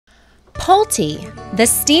Polti, the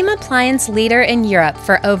steam appliance leader in Europe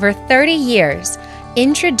for over 30 years,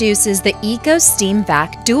 introduces the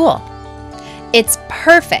EcoSteamVac Dual. It's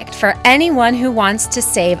perfect for anyone who wants to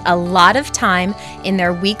save a lot of time in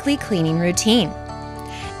their weekly cleaning routine.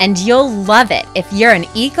 And you'll love it if you're an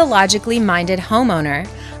ecologically minded homeowner,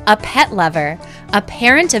 a pet lover, a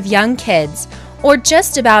parent of young kids, or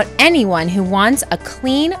just about anyone who wants a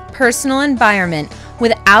clean, personal environment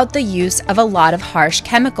without the use of a lot of harsh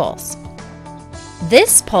chemicals.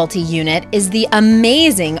 This Polti unit is the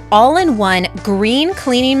amazing all-in-one green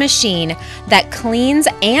cleaning machine that cleans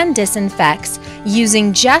and disinfects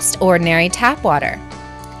using just ordinary tap water.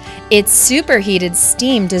 Its superheated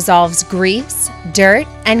steam dissolves grease, dirt,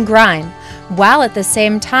 and grime, while at the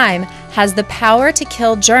same time has the power to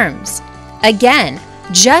kill germs. Again,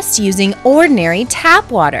 just using ordinary tap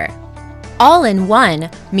water.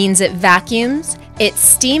 All-in-one means it vacuums, it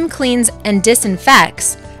steam cleans and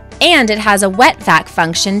disinfects, and it has a wet vac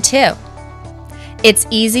function too. It's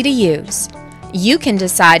easy to use. You can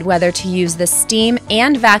decide whether to use the steam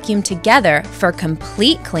and vacuum together for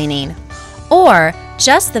complete cleaning, or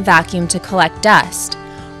just the vacuum to collect dust,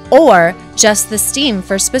 or just the steam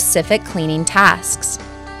for specific cleaning tasks.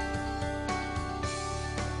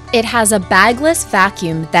 It has a bagless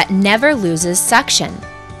vacuum that never loses suction.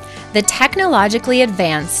 The technologically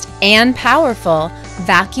advanced and powerful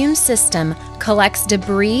vacuum system collects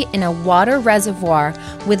debris in a water reservoir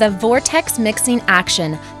with a vortex mixing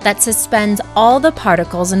action that suspends all the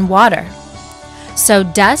particles in water. So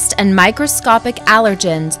dust and microscopic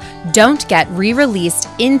allergens don't get re-released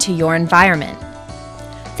into your environment.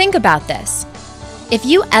 Think about this. If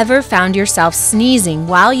you ever found yourself sneezing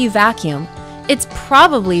while you vacuum, it's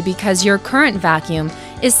probably because your current vacuum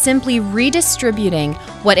is simply redistributing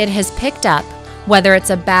what it has picked up, whether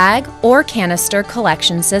it's a bag or canister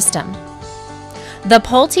collection system. The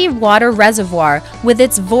Polti water reservoir, with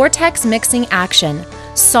its vortex mixing action,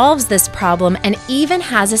 solves this problem and even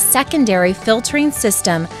has a secondary filtering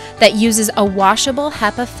system that uses a washable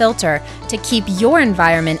HEPA filter to keep your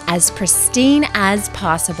environment as pristine as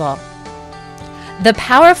possible. The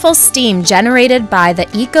powerful steam generated by the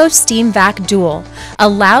EcoSteamVac Dual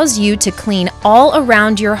allows you to clean all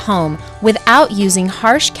around your home without using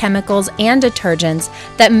harsh chemicals and detergents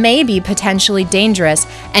that may be potentially dangerous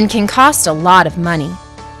and can cost a lot of money.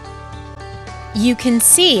 You can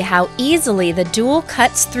see how easily the Dual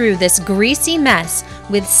cuts through this greasy mess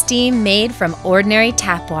with steam made from ordinary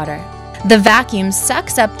tap water. The vacuum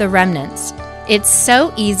sucks up the remnants. It's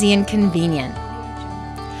so easy and convenient.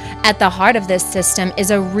 At the heart of this system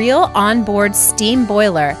is a real onboard steam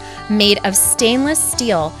boiler made of stainless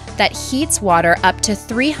steel that heats water up to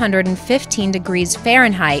 315 degrees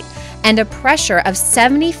Fahrenheit and a pressure of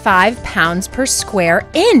 75 pounds per square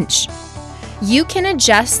inch. You can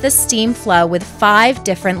adjust the steam flow with 5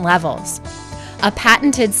 different levels. A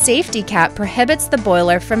patented safety cap prohibits the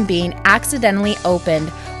boiler from being accidentally opened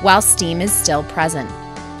while steam is still present.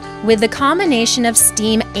 With the combination of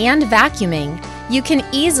steam and vacuuming, you can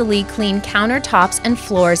easily clean countertops and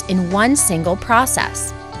floors in one single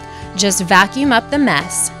process. Just vacuum up the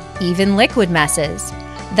mess, even liquid messes,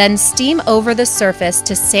 then steam over the surface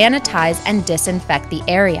to sanitize and disinfect the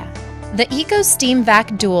area. The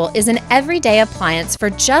EcoSteamVac Dual is an everyday appliance for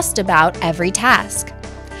just about every task.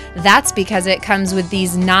 That's because it comes with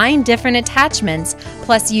these 9 different attachments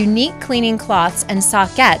plus unique cleaning cloths and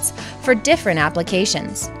sockets for different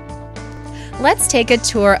applications. Let's take a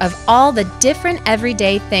tour of all the different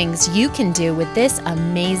everyday things you can do with this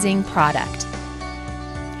amazing product.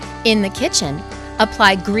 In the kitchen,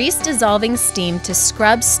 apply grease-dissolving steam to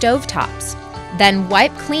scrub stovetops, then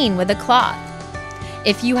wipe clean with a cloth.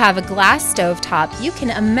 If you have a glass stovetop, you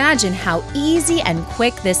can imagine how easy and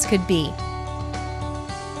quick this could be.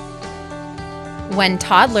 When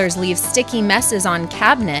toddlers leave sticky messes on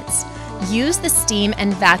cabinets, use the steam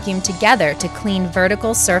and vacuum together to clean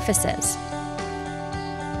vertical surfaces.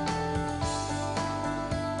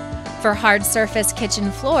 For hard surface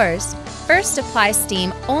kitchen floors, first apply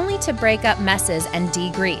steam only to break up messes and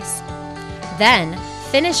degrease. Then,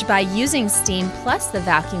 finish by using steam plus the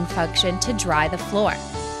vacuum function to dry the floor.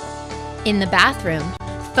 In the bathroom,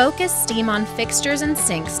 focus steam on fixtures and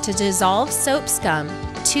sinks to dissolve soap scum,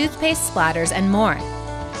 toothpaste splatters, and more.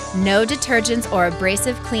 No detergents or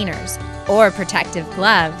abrasive cleaners, or protective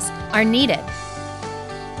gloves, are needed.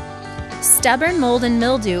 Stubborn mold and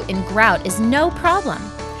mildew in grout is no problem.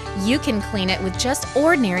 You can clean it with just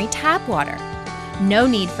ordinary tap water. No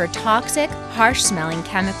need for toxic, harsh-smelling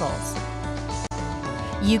chemicals.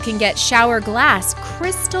 You can get shower glass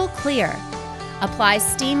crystal clear. Apply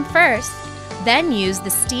steam first, Then use the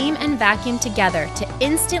steam and vacuum together to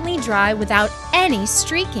instantly dry without any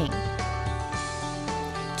streaking.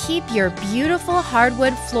 Keep your beautiful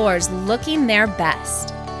hardwood floors looking their best.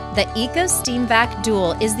 The EcoSteamVac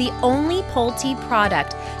Dual is the only Polti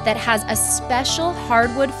product that has a special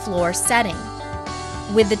hardwood floor setting.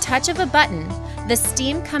 With the touch of a button, the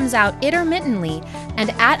steam comes out intermittently and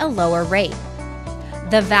at a lower rate.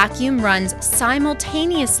 The vacuum runs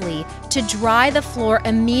simultaneously to dry the floor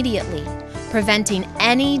immediately, preventing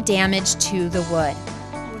any damage to the wood.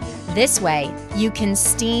 This way, you can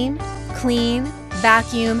steam, clean,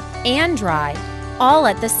 vacuum, and dry all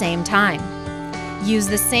at the same time. Use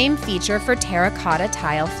the same feature for terracotta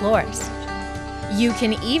tile floors. You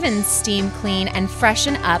can even steam clean and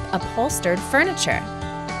freshen up upholstered furniture.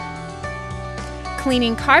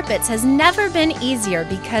 Cleaning carpets has never been easier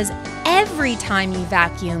because every time you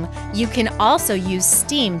vacuum, you can also use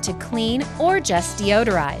steam to clean or just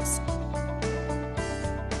deodorize.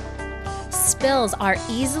 Spills are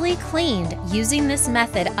easily cleaned using this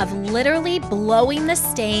method of literally blowing the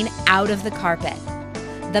stain out of the carpet.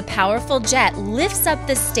 The powerful jet lifts up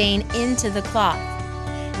the stain into the cloth.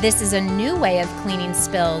 This is a new way of cleaning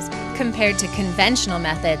spills compared to conventional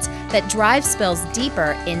methods that drive spills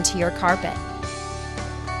deeper into your carpet.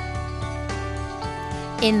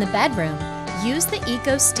 In the bedroom, use the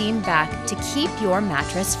EcoSteamVac to keep your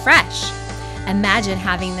mattress fresh. Imagine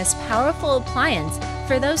having this powerful appliance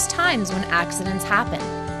for those times when accidents happen.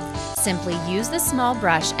 Simply use the small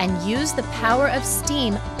brush and use the power of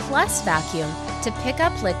steam plus vacuum to pick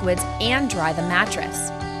up liquids and dry the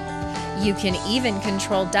mattress. You can even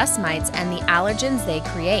control dust mites and the allergens they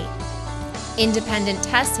create. Independent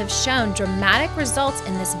tests have shown dramatic results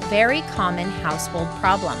in this very common household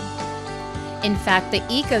problem. In fact, the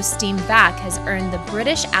EcoSteamVac has earned the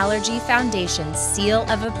British Allergy Foundation's seal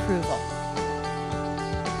of approval.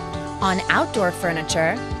 On outdoor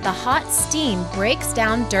furniture, the hot steam breaks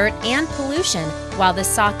down dirt and pollution while the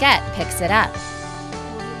socket picks it up.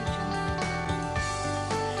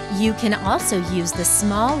 You can also use the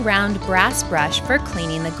small round brass brush for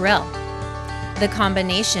cleaning the grill. The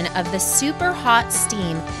combination of the super hot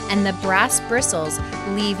steam and the brass bristles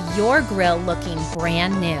leave your grill looking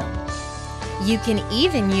brand new. You can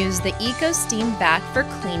even use the EcoSteamVac for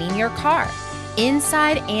cleaning your car,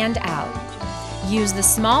 inside and out. Use the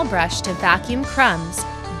small brush to vacuum crumbs,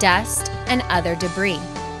 dust, and other debris.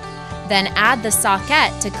 Then add the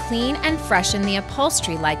socket to clean and freshen the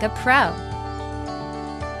upholstery like a pro.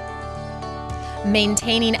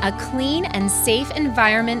 Maintaining a clean and safe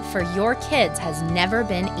environment for your kids has never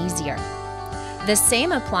been easier. The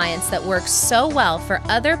same appliance that works so well for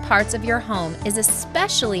other parts of your home is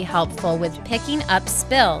especially helpful with picking up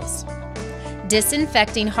spills.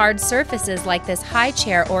 Disinfecting hard surfaces like this high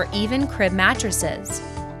chair or even crib mattresses.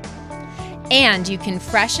 And you can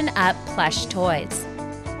freshen up plush toys.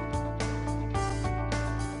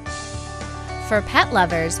 For pet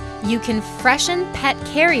lovers, you can freshen pet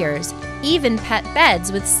carriers, even pet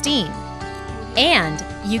beds with steam. And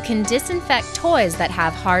you can disinfect toys that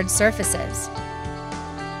have hard surfaces.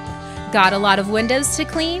 Got a lot of windows to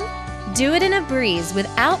clean? Do it in a breeze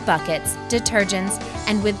without buckets, detergents,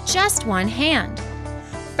 and with just one hand.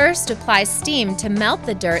 First, apply steam to melt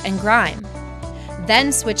the dirt and grime.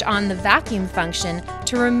 Then switch on the vacuum function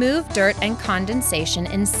to remove dirt and condensation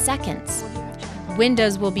in seconds.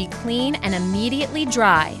 Windows will be clean and immediately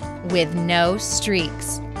dry, with no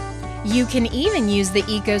streaks. You can even use the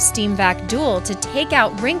EcoSteamVac Dual to take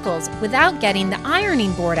out wrinkles without getting the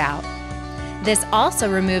ironing board out. This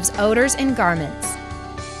also removes odors in garments.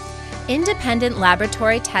 Independent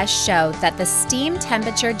laboratory tests show that the steam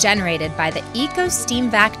temperature generated by the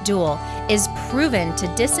EcoSteamVac Dual is proven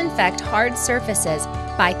to disinfect hard surfaces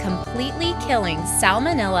by completely killing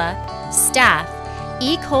salmonella, staph,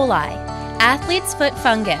 E. coli, athlete's foot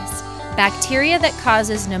fungus, bacteria that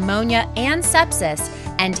causes pneumonia and sepsis,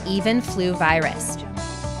 and even flu virus.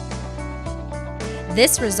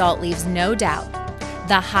 This result leaves no doubt.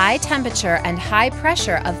 The high temperature and high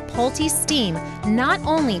pressure of Polti steam not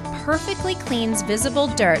only perfectly cleans visible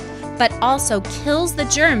dirt, but also kills the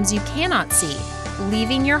germs you cannot see,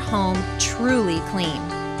 leaving your home truly clean.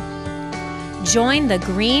 Join the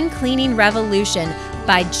green cleaning revolution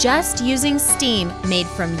by just using steam made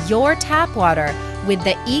from your tap water with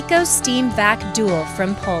the EcoSteamVac Dual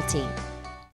from Polti.